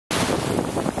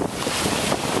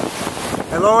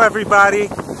Hello everybody,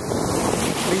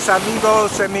 mis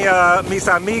amigos y mis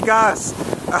amigas,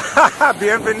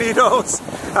 bienvenidos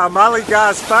a Málaga,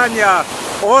 España.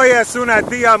 Hoy es una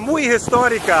día muy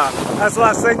histórica. Es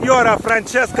la señora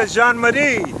Francesca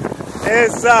Jeanmarie.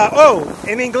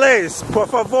 In inglés, por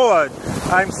favor.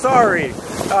 I'm sorry.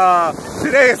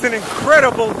 Today is an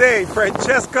incredible day.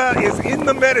 Francesca is in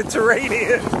the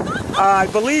Mediterranean. I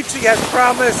believe she has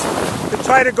promised to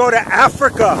try to go to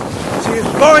Africa. She is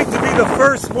going to be the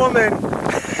first woman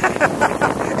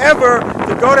ever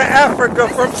to go to Africa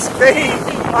from Spain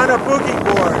on a boogie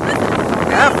board.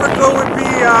 Africa would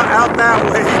be out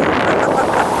that way.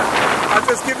 I'll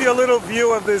just give you a little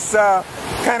view of this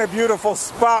kind of beautiful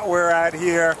spot we're at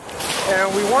here.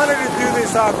 And we wanted to do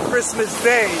this on Christmas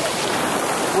Day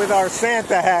with our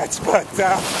Santa hats, but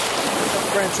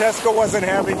Francesca wasn't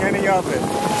having any of it.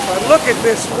 But look at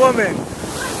this woman.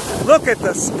 Look at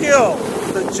the skill.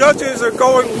 The judges are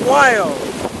going wild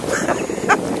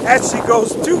as she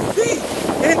goes 2 feet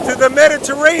into the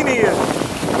Mediterranean.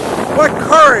 What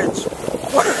courage.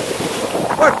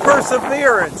 What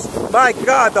perseverance. My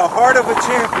God, the heart of a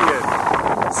champion.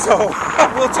 So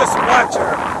we'll just watch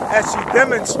her as she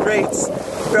demonstrates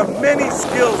the many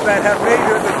skills that have made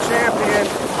her the champion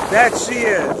that she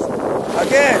is.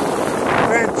 Again,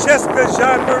 Francesca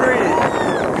Jeanmarie.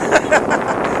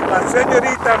 La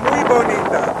señorita muy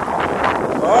bonita.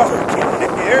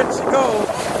 Okay, here she goes,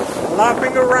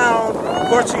 flopping around. Of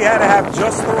course, she had to have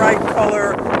just the right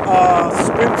color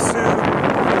swimsuit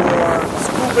or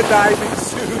scuba diving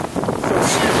suit. So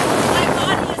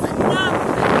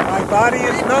my body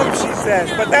is numb, she says,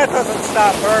 but that doesn't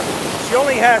stop her. She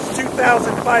only has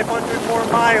 2,500 more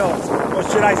miles, or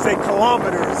should I say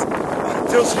kilometers,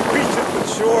 until she reaches the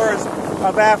shores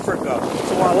of Africa.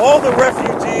 So while all the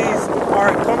refugees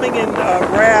are coming in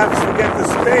rafts to get to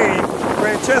Spain,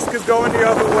 Francesca's going the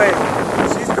other way.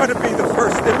 She's going to be the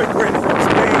first immigrant from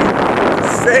Spain to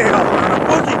sail on a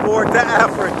boogie board to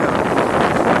Africa.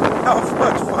 How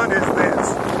much fun is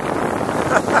this?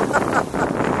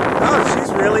 Oh,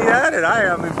 she's really at it. I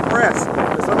am impressed.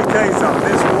 Because let me tell you something,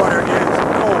 this water is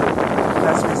cold.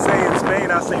 As we say in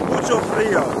Spain, I say mucho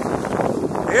frío.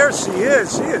 There she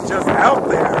is. She is just out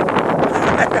there.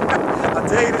 I'll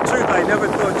tell you the truth, I never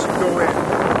thought she'd go in.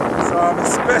 So I'm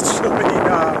especially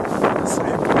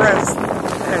impressed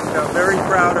and very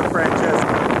proud of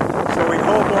Francesca. So we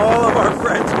hope all of our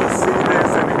friends will see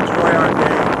this and enjoy our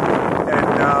day. And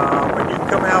when you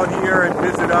come out here and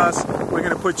visit us, we're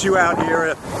going to put you out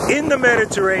here in the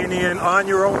Mediterranean on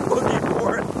your own boogie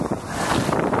board.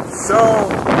 So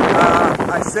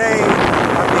I say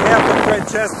on behalf of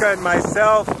Francesca and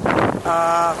myself,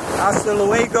 hasta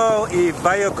luego y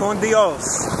vaya con Dios.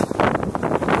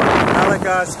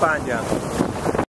 Málaga, España.